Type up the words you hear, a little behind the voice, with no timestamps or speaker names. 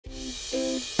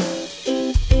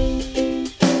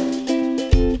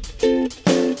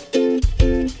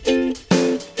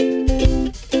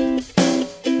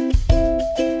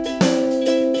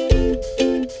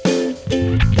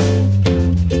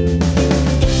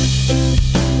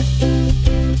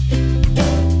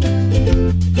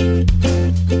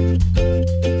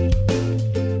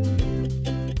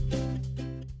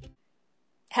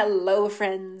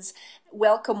friends.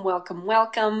 Welcome, welcome,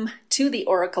 welcome to the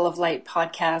Oracle of Light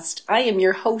podcast. I am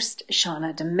your host,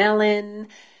 Shauna DeMellon.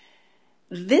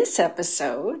 This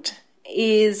episode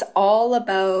is all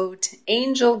about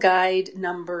angel guide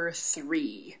number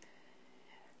 3.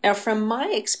 Now, from my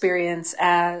experience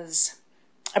as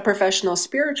a professional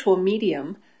spiritual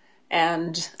medium,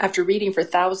 and after reading for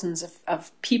thousands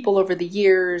of people over the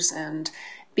years and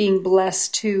being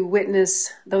blessed to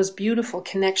witness those beautiful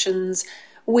connections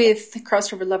with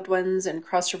crossover loved ones and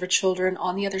crossover children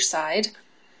on the other side,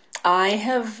 I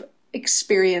have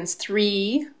experienced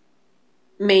 3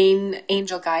 main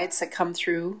angel guides that come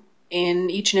through in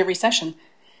each and every session.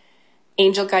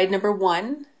 Angel guide number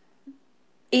 1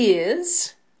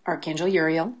 is Archangel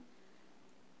Uriel.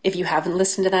 If you haven't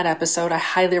listened to that episode, I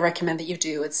highly recommend that you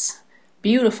do. It's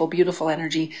beautiful, beautiful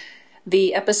energy.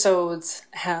 The episodes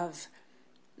have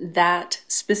that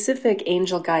specific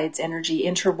angel guide's energy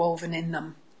interwoven in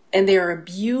them. And they are a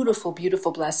beautiful,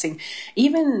 beautiful blessing.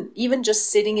 Even just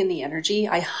sitting in the energy,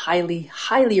 I highly,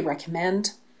 highly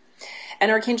recommend.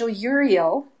 And Archangel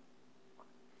Uriel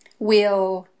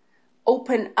will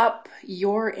open up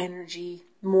your energy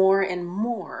more and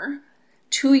more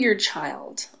to your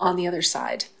child on the other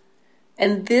side.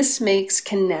 And this makes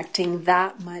connecting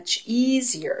that much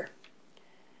easier.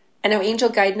 And now angel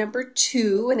guide number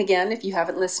 2, and again, if you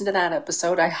haven't listened to that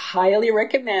episode, I highly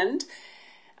recommend.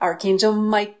 Archangel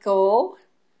Michael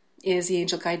is the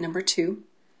angel guide number 2,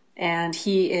 and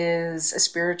he is a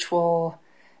spiritual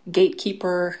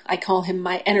gatekeeper. I call him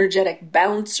my energetic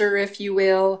bouncer, if you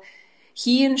will.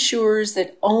 He ensures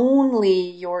that only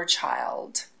your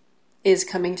child is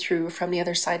coming through from the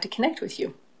other side to connect with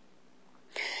you.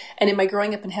 And in my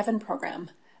Growing Up in Heaven program,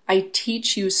 I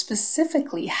teach you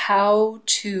specifically how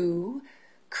to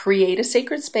create a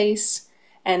sacred space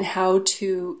and how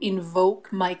to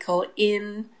invoke Michael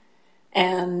in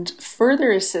and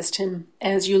further assist him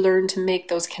as you learn to make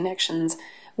those connections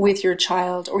with your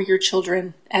child or your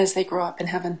children as they grow up in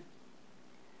heaven.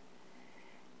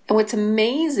 And what's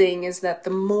amazing is that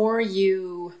the more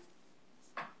you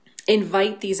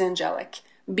invite these angelic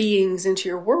beings into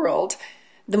your world,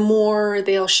 the more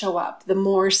they'll show up, the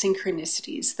more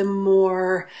synchronicities, the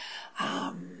more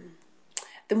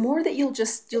that you'll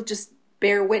just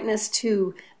bear witness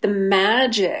to the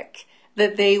magic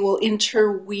that they will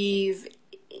interweave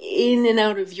in and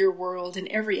out of your world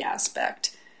in every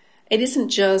aspect. It isn't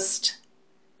just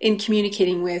in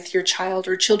communicating with your child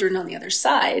or children on the other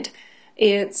side.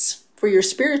 It's for your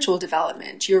spiritual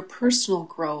development, your personal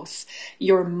growth,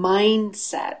 your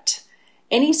mindset,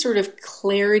 any sort of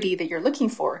clarity that you're looking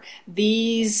for.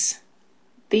 These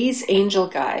angel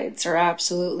guides are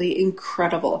absolutely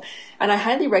incredible, and I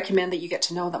highly recommend that you get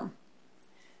to know them.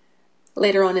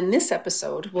 Later on in this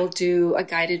episode, we'll do a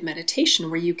guided meditation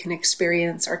where you can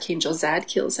experience Archangel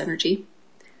Zadkiel's energy.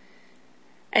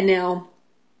 And now,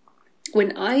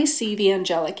 when I see the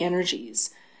angelic energies,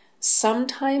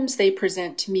 sometimes they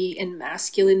present to me in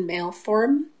masculine male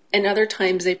form, and other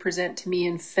times they present to me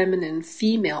in feminine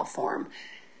female form.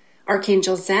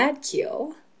 Archangel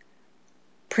Zadkiel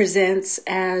presents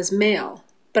as male,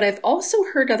 but I've also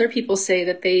heard other people say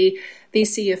that they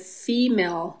see a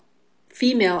female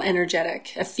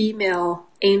energetic, a female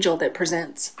angel that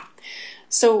presents.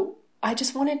 So I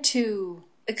just wanted to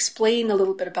explain a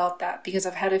little bit about that, because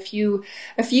I've had a few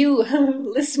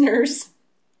listeners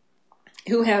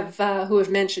who have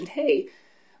mentioned, hey,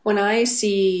 when I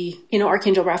see,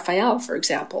 Archangel Raphael, for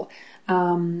example,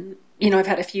 I've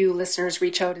had a few listeners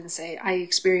reach out and say, I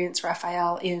experience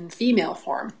Raphael in female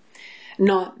form,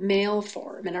 not male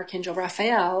form. And Archangel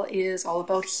Raphael is all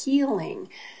about healing.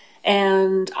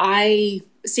 And I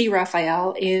see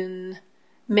Raphael in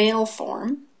male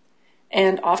form.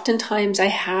 And oftentimes I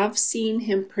have seen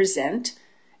him present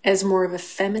as more of a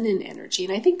feminine energy.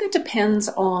 And I think that depends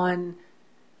on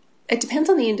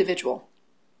the individual.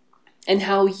 And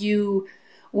how you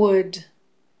would,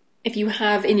 if you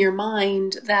have in your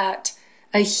mind that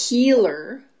a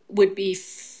healer would be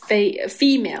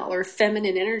female or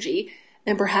feminine energy,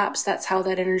 then perhaps that's how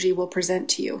that energy will present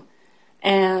to you.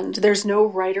 And there's no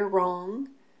right or wrong.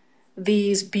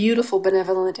 These beautiful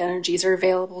benevolent energies are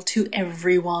available to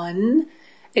everyone.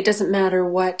 It doesn't matter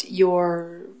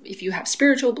if you have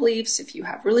spiritual beliefs, if you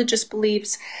have religious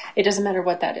beliefs, it doesn't matter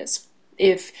what that is.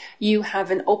 If you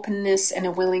have an openness and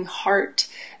a willing heart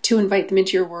to invite them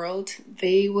into your world,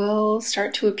 they will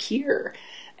start to appear.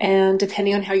 And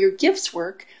depending on how your gifts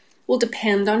work, will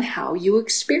depend on how you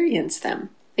experience them.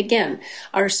 Again,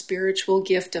 our spiritual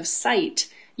gift of sight,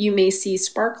 you may see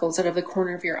sparkles out of the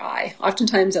corner of your eye.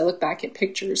 Oftentimes I look back at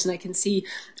pictures and I can see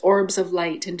orbs of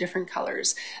light in different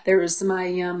colors. There was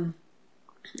my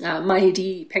my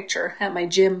ID picture at my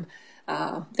gym.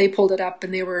 They pulled it up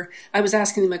and I was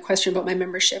asking them a question about my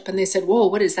membership and they said, whoa,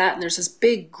 what is that? And there's this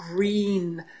big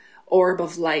green orb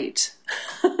of light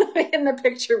in the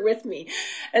picture with me.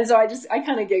 And so I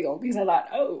kind of giggled because I thought,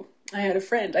 oh, I had a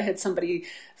friend. I had somebody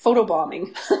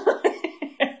photobombing.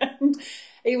 And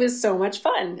it was so much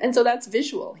fun. And so that's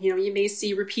visual. You may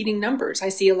see repeating numbers. I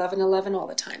see 1111 all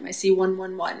the time. I see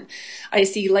 111. I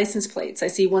see license plates. I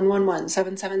see 111,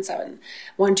 777,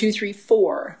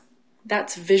 1234.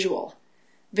 That's visual.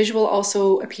 Visual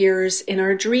also appears in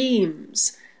our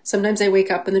dreams. Sometimes I wake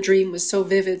up and the dream was so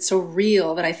vivid, so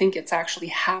real that I think it's actually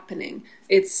happening.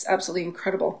 It's absolutely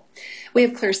incredible. We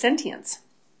have clairsentience.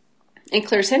 And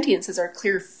clairsentience is our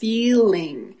clear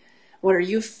feeling. What are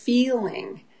you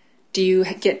feeling? Do you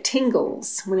get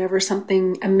tingles whenever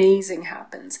something amazing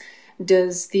happens?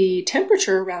 Does the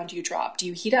temperature around you drop? Do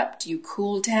you heat up? Do you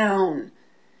cool down?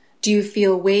 Do you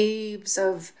feel waves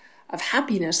of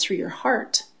happiness through your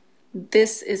heart?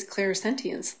 This is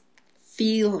clairsentience,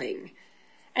 feeling.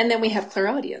 And then we have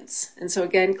clairaudience. And so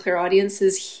again, clairaudience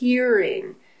is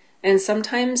hearing. And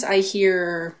sometimes I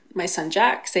hear my son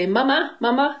Jack say, "Mama,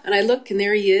 Mama," and I look and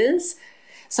there he is.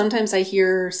 Sometimes I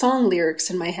hear song lyrics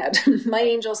in my head. My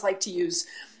angels like to use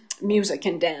music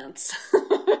and dance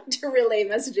to relay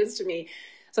messages to me.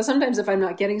 So sometimes if I'm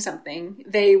not getting something,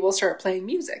 they will start playing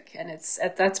music. And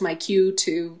that's my cue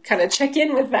to kind of check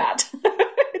in with that.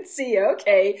 See,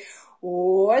 okay,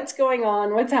 what's going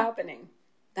on? What's happening?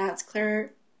 That's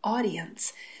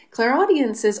clairaudience.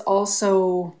 Clairaudience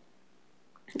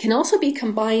can also be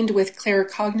combined with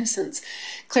claircognizance.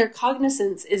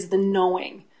 Claircognizance is the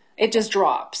knowing. It just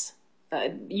drops.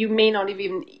 You may not have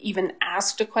even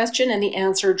asked a question and the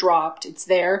answer dropped. It's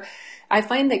there. I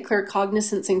find that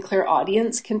claircognizance and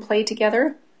clairaudience can play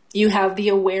together. You have the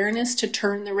awareness to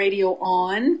turn the radio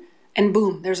on and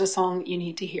boom, there's a song that you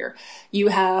need to hear. You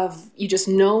just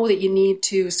know that you need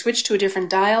to switch to a different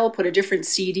dial, put a different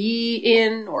CD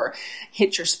in or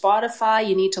hit your Spotify.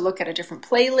 You need to look at a different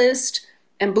playlist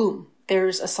and boom,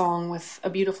 there's a song with a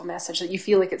beautiful message that you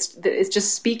feel like it's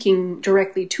just speaking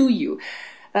directly to you.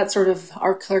 That's sort of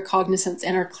our claircognizance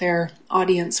and our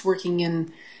clairaudience working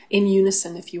in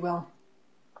unison, if you will.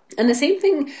 And the same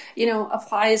thing,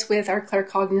 applies with our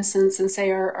claircognizance and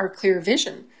say our clear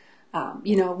vision.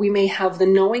 We may have the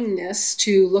knowingness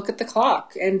to look at the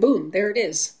clock and boom, there it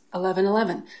is,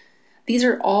 11:11. These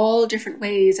are all different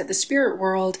ways that the spirit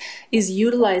world is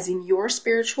utilizing your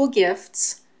spiritual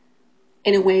gifts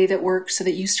in a way that works so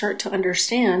that you start to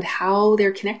understand how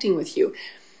they're connecting with you.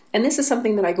 And this is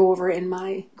something that I go over in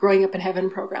my Growing Up in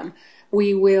Heaven program.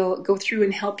 We will go through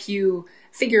and help you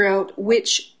figure out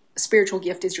which spiritual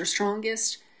gift is your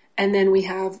strongest. And then we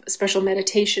have a special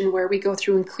meditation where we go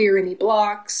through and clear any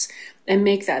blocks and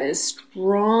make that as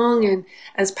strong and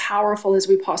as powerful as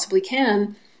we possibly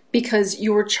can, because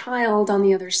your child on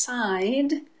the other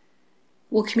side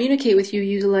will communicate with you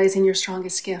utilizing your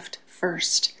strongest gift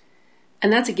first.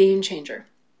 And that's a game changer.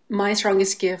 My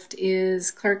strongest gift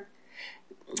is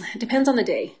it depends on the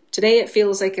day. Today it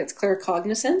feels like it's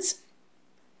claircognizance.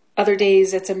 Other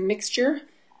days it's a mixture.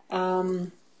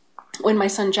 When my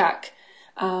son Jack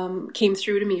came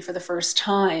through to me for the first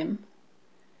time,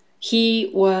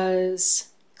 he was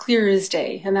clear as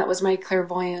day, and that was my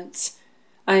clairvoyance.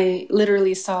 I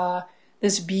literally saw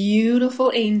this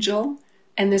beautiful angel,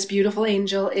 and this beautiful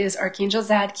angel is Archangel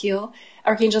Zadkiel.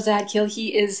 Archangel Zadkiel,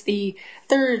 he is the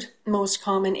third most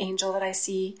common angel that I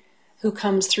see who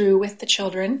comes through with the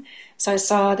children. So I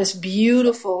saw this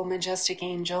beautiful, majestic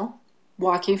angel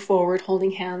walking forward,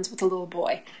 holding hands with a little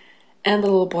boy. And the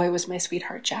little boy was my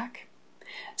sweetheart, Jack.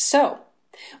 So,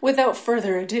 without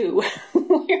further ado,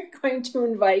 we're going to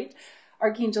invite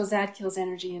Archangel Zadkiel's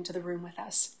energy into the room with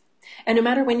us. And no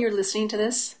matter when you're listening to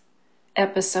this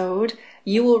episode,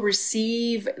 you will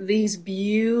receive these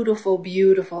beautiful,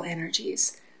 beautiful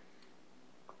energies.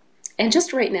 And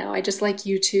just right now, I'd just like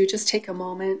you to just take a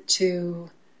moment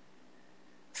to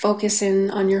focus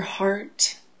in on your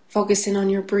heart, focus in on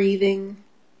your breathing.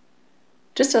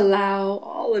 Just allow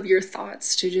all of your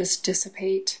thoughts to just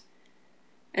dissipate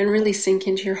and really sink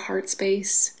into your heart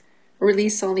space.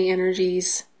 Release all the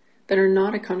energies that are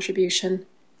not a contribution.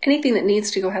 Anything that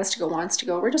needs to go, has to go, wants to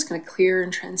go, we're just going to clear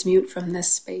and transmute from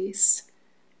this space.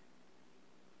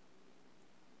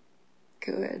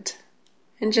 Good.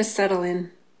 And just settle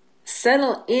in.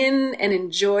 Settle in and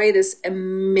enjoy this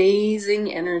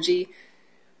amazing energy.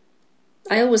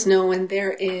 I always know when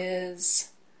there's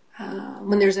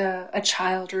a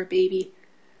child or a baby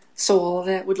soul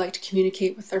that would like to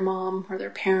communicate with their mom or their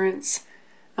parents,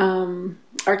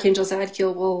 Archangel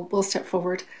Zadkiel will step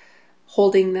forward,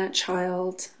 holding that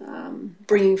child,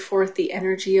 bringing forth the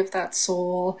energy of that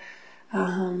soul.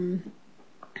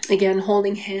 Again,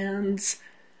 holding hands,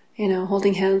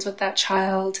 holding hands with that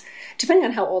child, depending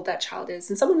on how old that child is.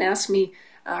 And someone asked me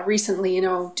recently,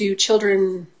 do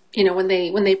children, when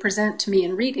they present to me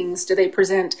in readings, do they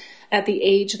present at the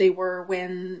age they were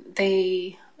when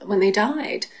they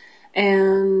died?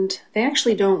 And they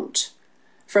actually don't.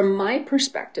 From my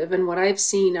perspective and what I've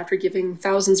seen after giving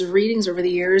thousands of readings over the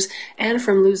years, and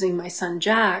from losing my son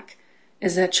Jack,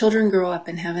 is that children grow up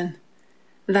in heaven.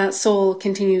 That soul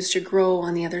continues to grow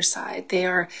on the other side. They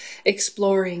are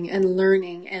exploring and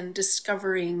learning and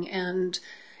discovering and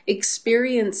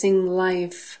experiencing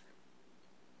life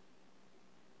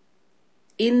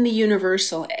in the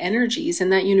universal energies, in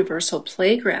that universal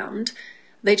playground.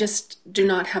 They just do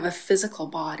not have a physical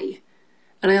body.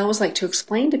 And I always like to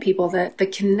explain to people that the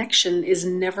connection is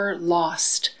never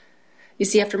lost. You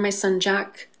see, after my son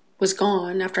Jack was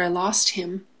gone, after I lost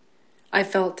him, I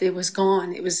felt it was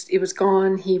gone. It was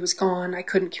gone. He was gone. I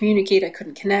couldn't communicate. I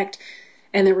couldn't connect.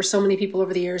 And there were so many people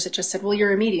over the years that just said, well,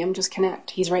 you're a medium, just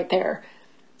connect. He's right there.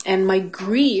 And my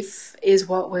grief is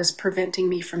what was preventing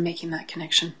me from making that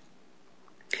connection.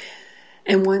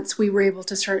 And once we were able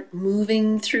to start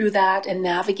moving through that and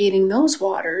navigating those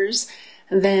waters,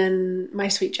 then my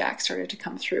sweet Jack started to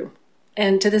come through.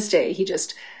 And to this day,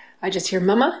 I just hear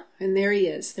mama, and there he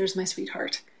is. There's my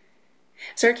sweetheart.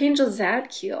 So Archangel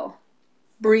Zadkiel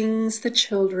brings the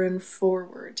children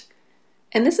forward.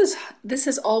 And this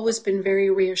has always been very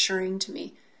reassuring to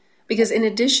me, because in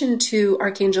addition to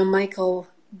Archangel Michael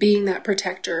being that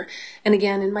protector, and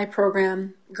again, in my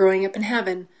program, Growing Up in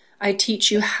Heaven, I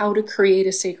teach you how to create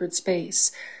a sacred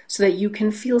space so that you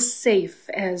can feel safe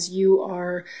as you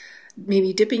are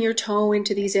maybe dipping your toe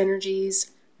into these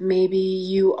energies. Maybe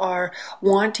you are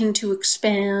wanting to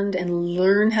expand and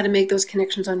learn how to make those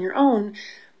connections on your own.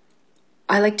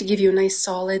 I like to give you a nice,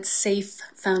 solid, safe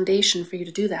foundation for you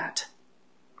to do that.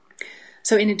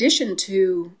 So in addition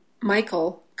to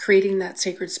Michael creating that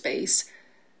sacred space,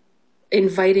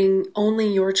 inviting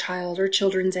only your child or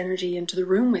children's energy into the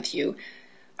room with you,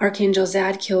 Archangel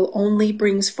Zadkiel only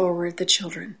brings forward the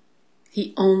children.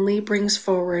 He only brings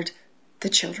forward the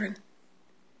children.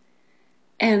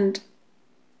 And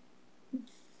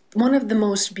one of the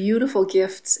most beautiful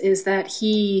gifts is that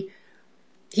he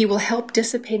will help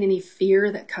dissipate any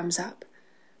fear that comes up.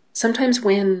 Sometimes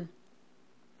when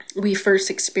we first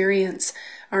experience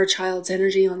our child's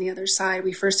energy on the other side,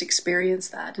 we first experience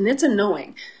that. And it's a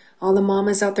knowing. All the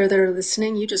mamas out there that are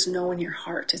listening, you just know in your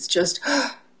heart. It's just,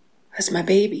 that's my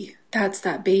baby. That's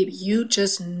that baby. You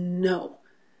just know.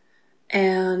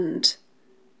 And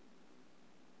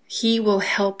he will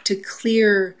help to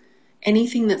clear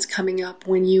anything that's coming up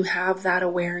when you have that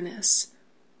awareness.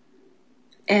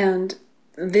 And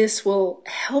this will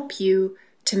help you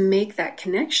to make that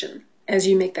connection as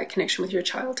you make that connection with your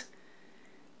child.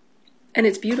 And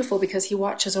it's beautiful because he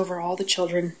watches over all the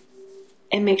children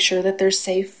and makes sure that they're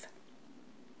safe.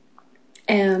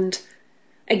 And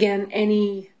again,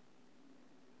 any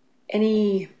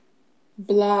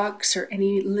blocks or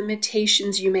any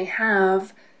limitations you may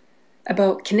have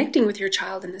about connecting with your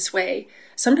child in this way,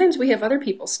 sometimes we have other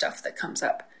people's stuff that comes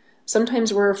up.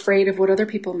 Sometimes we're afraid of what other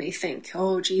people may think.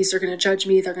 Oh, geez, they're going to judge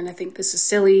me. They're going to think this is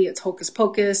silly. It's hocus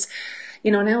pocus.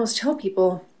 And I always tell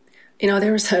people,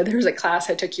 there was a class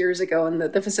I took years ago, and the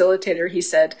facilitator, he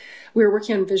said, we were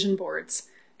working on vision boards.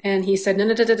 And he said,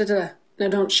 no,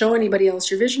 don't show anybody else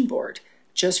your vision board.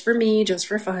 Just for me, just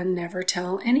for fun, never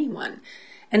tell anyone.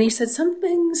 And he said, some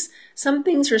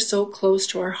things are so close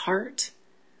to our heart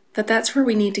that's where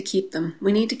we need to keep them.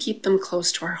 We need to keep them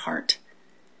close to our heart.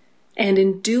 And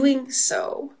in doing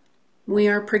so, we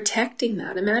are protecting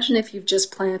that. Imagine if you've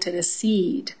just planted a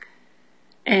seed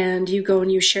and you go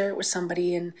and you share it with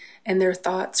somebody, and their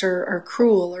thoughts are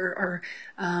cruel, or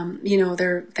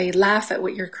they laugh at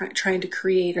what you're trying to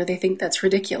create, or they think that's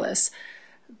ridiculous.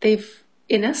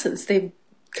 In essence, they've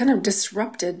kind of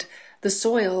disrupted the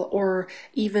soil, or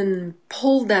even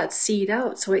pulled that seed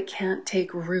out so it can't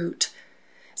take root.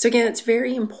 So again, it's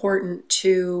very important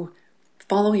to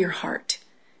follow your heart.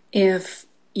 If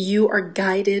you are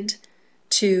guided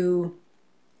to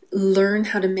learn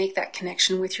how to make that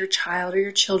connection with your child or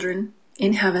your children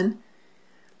in heaven,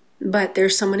 but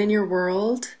there's someone in your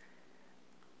world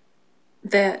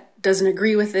that doesn't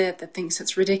agree with it, that thinks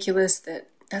it's ridiculous,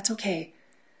 that's okay.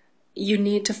 You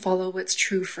need to follow what's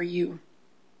true for you.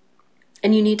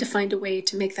 And you need to find a way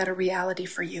to make that a reality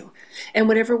for you. And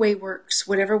whatever way works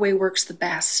the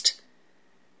best.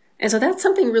 And so that's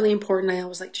something really important I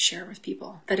always like to share with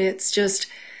people, that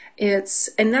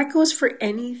and that goes for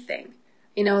anything.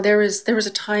 There was a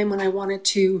time when I wanted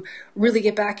to really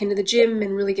get back into the gym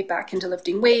and really get back into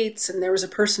lifting weights. And there was a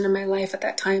person in my life at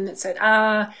that time that said,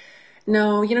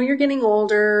 no, you're getting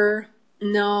older.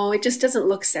 No, it just doesn't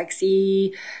look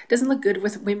sexy. It doesn't look good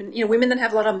with women, women that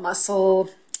have a lot of muscle.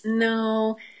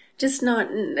 No, just not,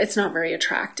 it's not very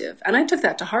attractive. And I took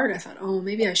that to heart. I thought, oh,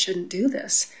 maybe I shouldn't do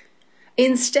this.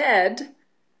 Instead,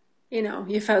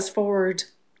 you fast forward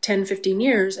 10, 15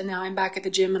 years, and now I'm back at the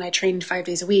gym and I train 5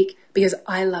 days a week because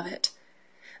I love it.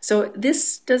 So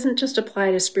this doesn't just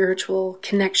apply to spiritual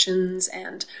connections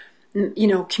and,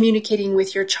 communicating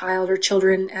with your child or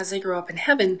children as they grow up in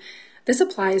heaven. This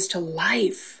applies to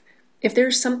life. If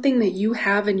there's something that you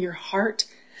have in your heart,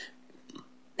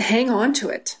 hang on to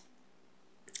it.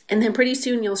 And then pretty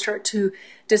soon you'll start to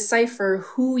decipher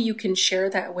who you can share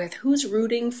that with, who's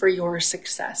rooting for your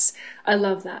success. I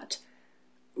love that.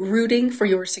 Rooting for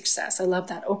your success. I love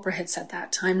that. Oprah had said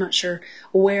that. I'm not sure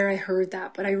where I heard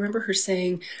that, but I remember her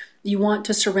saying, you want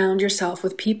to surround yourself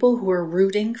with people who are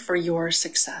rooting for your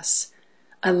success.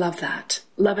 I love that.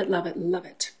 Love it, love it, love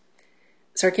it.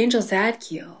 So Archangel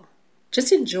Zadkiel,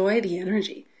 just enjoy the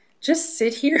energy. Just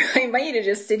sit here. I invite you to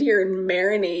just sit here and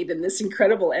marinate in this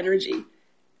incredible energy.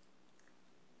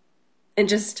 And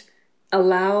just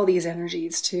allow these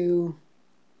energies to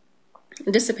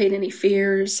dissipate any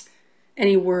fears,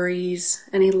 any worries,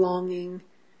 any longing,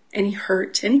 any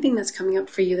hurt, anything that's coming up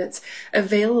for you that's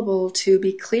available to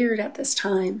be cleared at this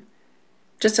time.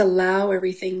 Just allow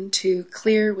everything to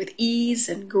clear with ease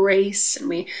and grace, and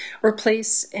we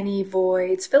replace any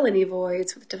voids, fill any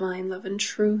voids with divine love and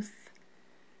truth.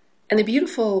 And the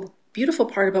beautiful, beautiful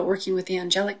part about working with the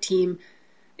angelic team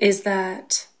is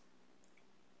that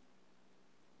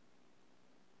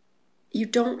you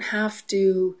don't have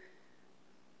to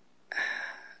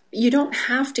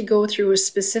go through a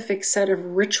specific set of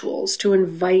rituals to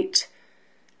invite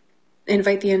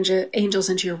the angels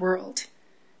into your world.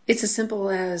 It's as simple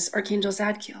as Archangel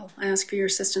Zadkiel, I ask for your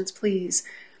assistance, please.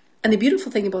 And the beautiful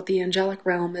thing about the angelic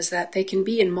realm is that they can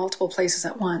be in multiple places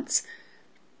at once.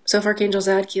 So if Archangel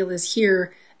Zadkiel is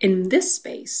here in this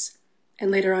space, and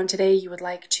later on today you would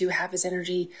like to have his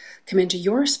energy come into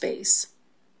your space,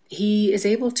 he is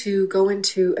able to go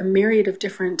into a myriad of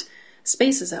different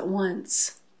spaces at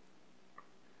once.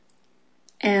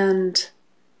 And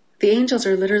the angels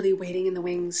are literally waiting in the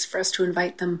wings for us to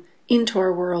invite them into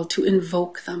our world, to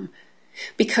invoke them,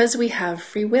 because we have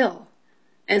free will.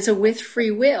 And so with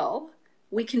free will,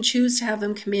 we can choose to have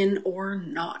them come in or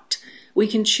not. We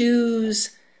can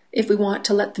choose if we want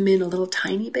to let them in a little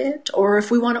tiny bit, or if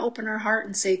we want to open our heart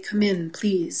and say, come in,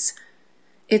 please.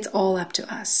 It's all up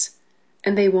to us.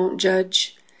 And they won't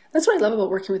judge. That's what I love about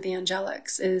working with the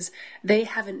angelics, is they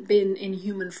haven't been in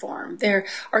human form. Their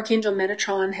Archangel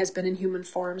Metatron has been in human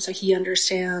form, so he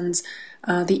understands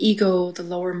the ego, the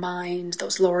lower mind,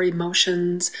 those lower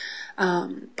emotions.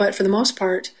 But for the most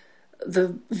part,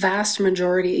 the vast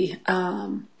majority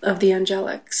of the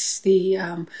angelics,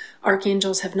 the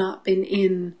archangels, have not been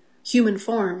in human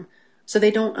form, so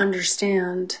they don't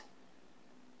understand.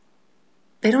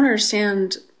 They don't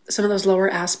understand some of those lower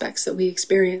aspects that we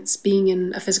experience being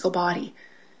in a physical body.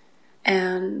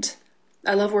 And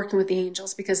I love working with the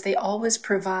angels because they always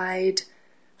provide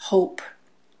hope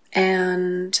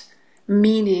and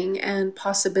meaning and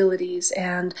possibilities,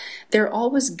 and they're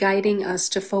always guiding us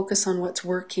to focus on what's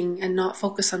working and not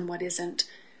focus on what isn't.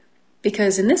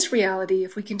 Because in this reality,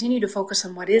 if we continue to focus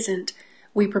on what isn't,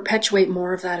 we perpetuate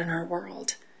more of that in our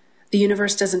world. The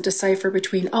universe doesn't decipher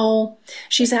between, oh,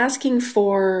 she's asking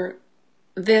for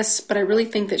this, but I really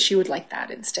think that she would like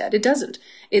that instead. It doesn't.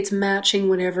 It's matching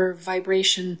whatever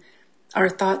vibration our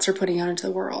thoughts are putting out into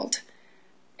the world.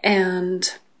 And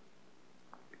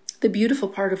the beautiful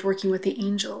part of working with the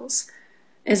angels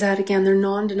is that, again, they're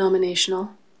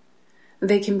non-denominational.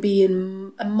 They can be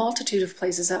in a multitude of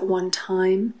places at one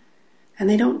time, and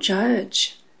they don't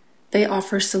judge. They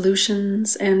offer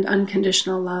solutions and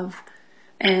unconditional love.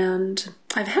 And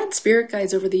I've had spirit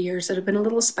guides over the years that have been a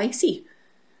little spicy.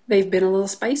 They've been a little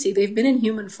spicy. They've been in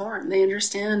human form. They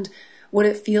understand what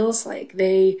it feels like.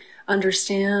 They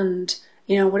understand,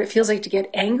 what it feels like to get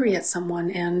angry at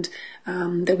someone, and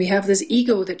that we have this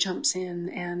ego that jumps in,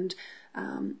 and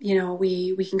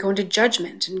we can go into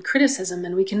judgment and criticism,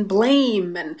 and we can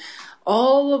blame, and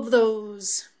all of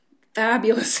those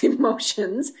fabulous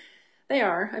emotions. They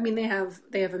have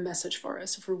a message for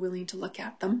us if we're willing to look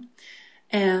at them.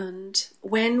 And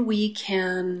when we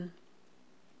can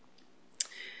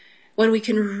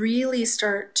really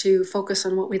start to focus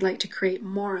on what we'd like to create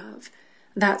more of,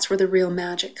 that's where the real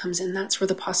magic comes in. That's where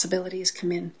the possibilities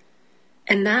come in.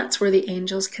 And that's where the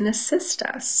angels can assist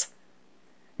us.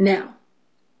 Now,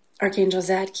 Archangel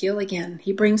Zadkiel, again,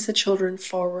 he brings the children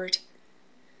forward.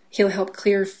 He'll help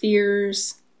clear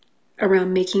fears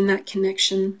around making that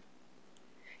connection.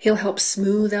 He'll help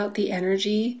smooth out the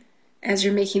energy as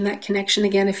you're making that connection.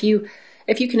 Again, if you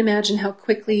can imagine how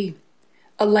quickly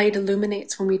a light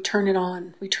illuminates when we turn it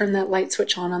on. We turn that light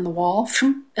switch on the wall,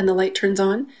 and the light turns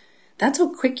on. That's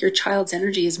how quick your child's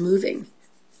energy is moving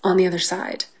on the other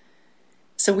side.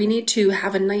 So we need to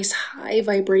have a nice high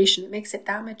vibration. It makes it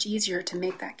that much easier to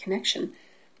make that connection.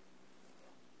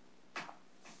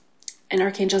 And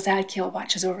Archangel Zadkiel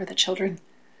watches over the children.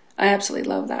 I absolutely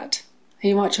love that.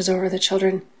 He watches over the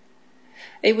children.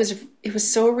 It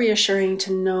was so reassuring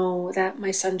to know that my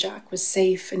son Jack was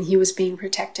safe and he was being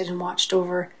protected and watched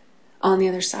over on the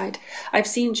other side. I've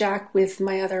seen Jack with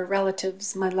my other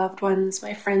relatives, my loved ones,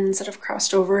 my friends that have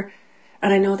crossed over,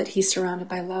 and I know that he's surrounded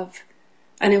by love.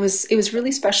 And it was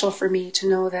really special for me to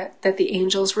know that the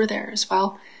angels were there as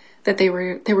well, that they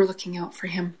were looking out for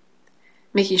him,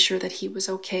 making sure that he was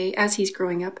okay as he's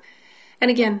growing up.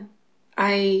 And again,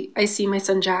 I see my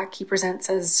son Jack, he presents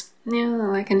as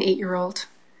like an 8-year-old.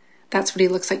 That's what he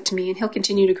looks like to me, and he'll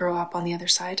continue to grow up on the other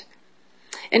side.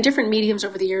 And different mediums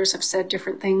over the years have said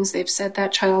different things. They've said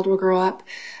that child will grow up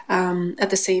at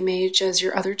the same age as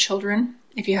your other children,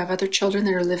 if you have other children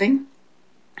that are living.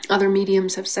 Other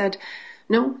mediums have said,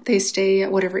 no, they stay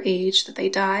at whatever age that they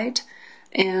died.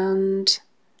 And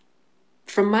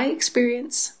from my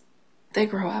experience, they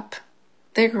grow up.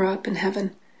 They grow up in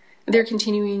heaven. They're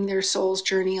continuing their soul's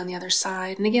journey on the other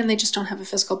side. And again, they just don't have a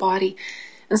physical body.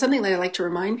 And something that I like to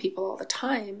remind people all the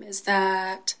time is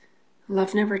that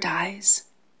love never dies.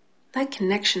 That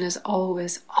connection is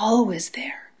always, always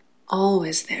there.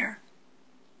 Always there.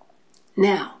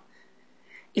 Now,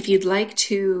 if you'd like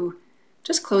to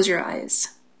just close your eyes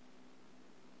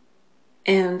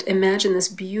and imagine this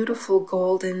beautiful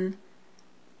golden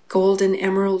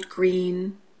emerald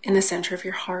green in the center of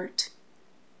your heart.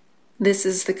 This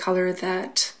is the color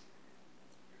that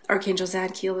Archangel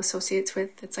Zadkiel associates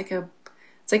with. It's like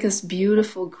this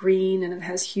beautiful green, and it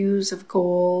has hues of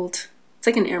gold. It's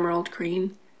like an emerald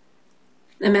green.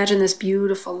 Imagine this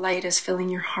beautiful light is filling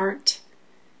your heart,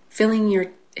 filling your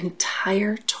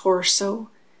entire torso,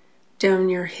 down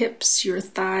your hips, your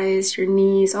thighs, your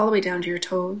knees, all the way down to your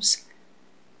toes.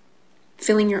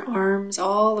 Filling your arms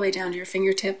all the way down to your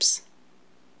fingertips,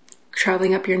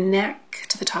 traveling up your neck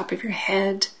to the top of your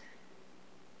head,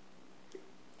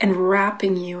 and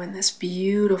wrapping you in this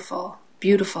beautiful,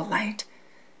 beautiful light,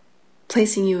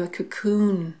 placing you a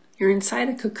cocoon. You're inside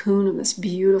a cocoon of this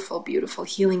beautiful, beautiful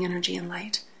healing energy and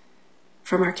light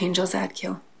from Archangel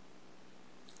Zadkiel.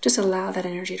 Just allow that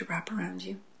energy to wrap around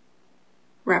you,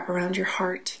 wrap around your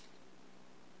heart.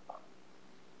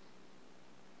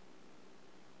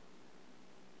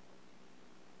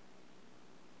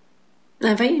 I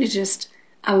invite you to just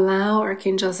allow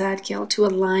Archangel Zadkiel to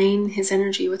align his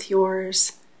energy with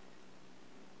yours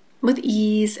with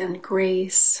ease and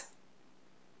grace.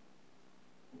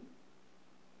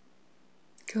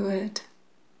 Good.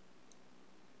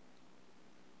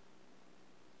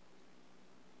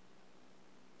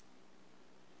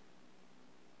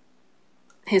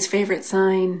 His favorite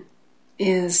sign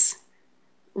is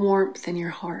warmth in your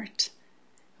heart.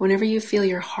 Whenever you feel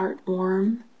your heart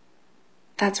warm,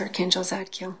 that's Archangel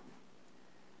Zadkiel.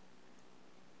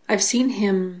 I've seen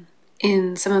him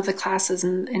in some of the classes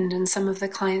and in some of the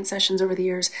client sessions over the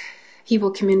years. He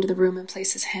will come into the room and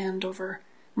place his hand over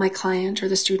my client or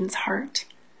the student's heart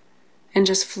and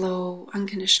just flow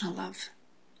unconditional love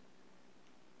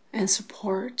and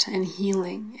support and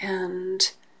healing.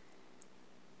 And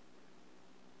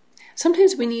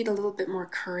sometimes we need a little bit more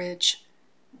courage.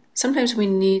 Sometimes we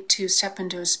need to step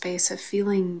into a space of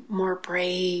feeling more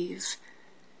brave,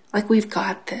 like we've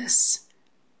got this,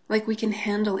 like we can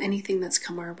handle anything that's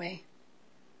come our way.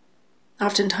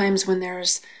 Oftentimes when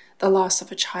there's the loss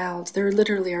of a child, there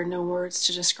literally are no words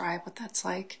to describe what that's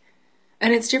like.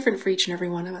 And it's different for each and every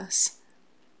one of us.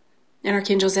 And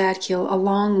Archangel Zadkiel,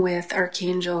 along with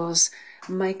Archangels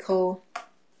Michael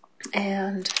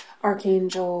and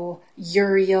Archangel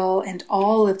Uriel and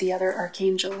all of the other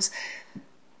archangels,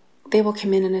 they will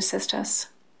come in and assist us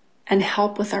and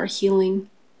help with our healing.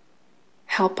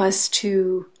 Help us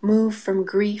to move from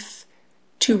grief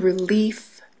to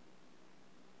relief.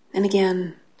 And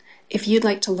again, if you'd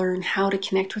like to learn how to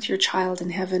connect with your child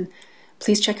in heaven,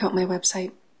 please check out my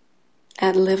website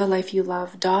at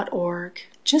livealifeyoulove.org,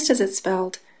 just as it's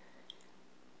spelled.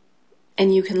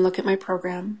 And you can look at my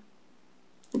program,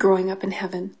 Growing Up in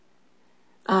Heaven.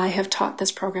 I have taught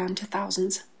this program to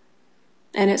thousands.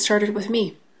 And it started with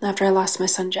me. After I lost my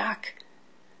son Jack,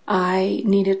 I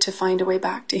needed to find a way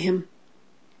back to him.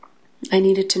 I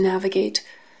needed to navigate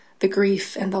the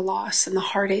grief and the loss and the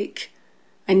heartache.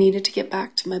 I needed to get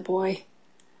back to my boy.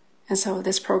 And so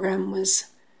this program was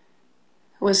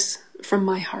from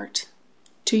my heart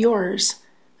to yours.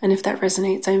 And if that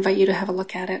resonates, I invite you to have a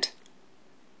look at it.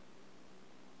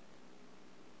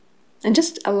 And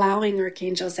just allowing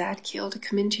Archangel Zadkiel to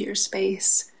come into your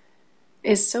space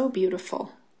is so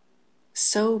beautiful.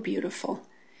 So beautiful.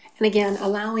 And again,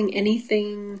 allowing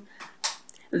anything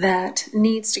that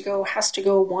needs to go, has to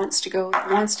go, wants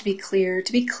to be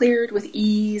cleared with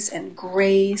ease and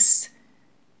grace.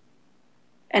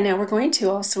 And now we're going to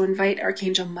also invite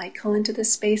Archangel Michael into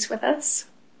this space with us.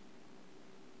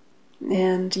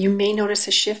 And you may notice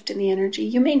a shift in the energy.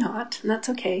 You may not, and that's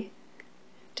okay.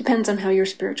 Depends on how your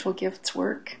spiritual gifts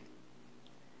work.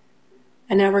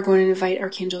 And now we're going to invite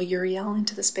Archangel Uriel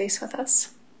into the space with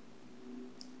us.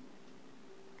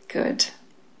 Good.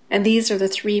 And these are the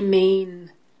three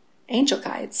main angel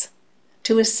guides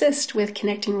to assist with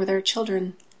connecting with our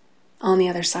children on the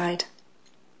other side.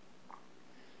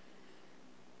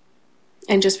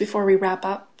 And just before we wrap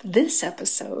up this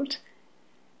episode,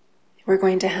 we're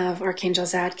going to have Archangel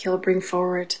Zadkiel bring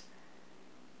forward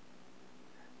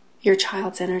your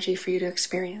child's energy for you to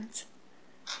experience.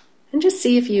 And just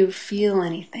see if you feel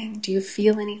anything. Do you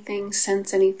feel anything,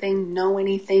 sense anything, know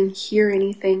anything, hear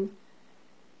anything?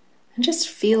 And just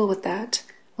feel what that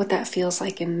feels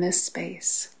like in this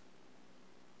space.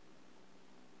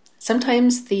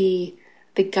 Sometimes the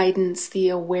guidance, the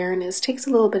awareness takes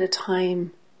a little bit of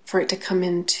time for it to come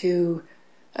into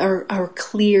our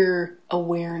clear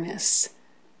awareness.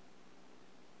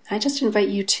 I just invite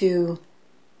you to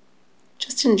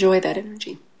just enjoy that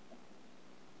energy.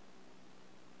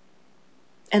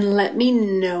 And let me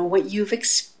know what you've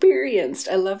experienced.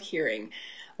 I love hearing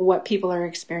what people are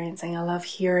experiencing. I love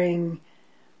hearing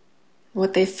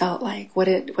what they felt like,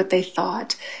 what they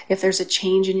thought. If there's a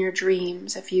change in your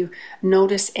dreams, if you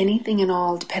notice anything at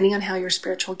all, depending on how your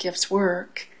spiritual gifts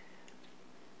work,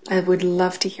 I would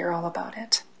love to hear all about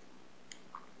it.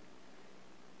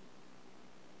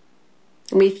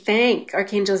 We thank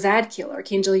Archangel Zadkiel,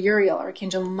 Archangel Uriel,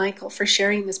 Archangel Michael for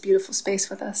sharing this beautiful space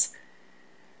with us.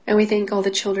 And we thank all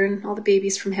the children, all the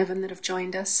babies from heaven that have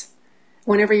joined us.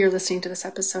 Whenever you're listening to this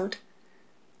episode,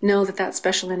 know that that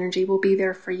special energy will be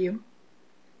there for you.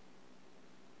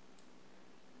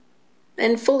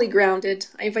 And fully grounded,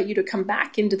 I invite you to come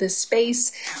back into this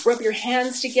space, rub your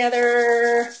hands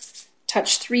together,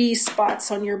 touch 3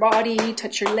 spots on your body,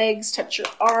 touch your legs, touch your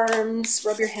arms,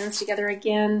 rub your hands together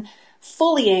again,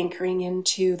 fully anchoring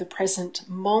into the present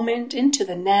moment, into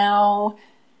the now.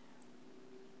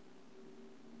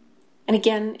 And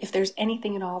again, if there's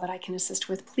anything at all that I can assist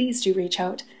with, please do reach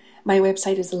out. My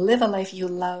website is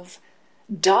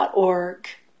livealifeyoulove.org,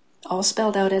 all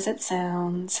spelled out as it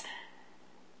sounds.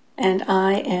 And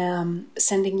I am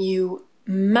sending you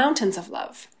mountains of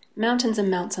love, mountains and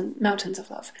mountains of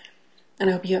love. And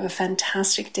I hope you have a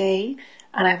fantastic day,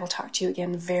 and I will talk to you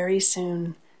again very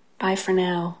soon. Bye for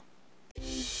now.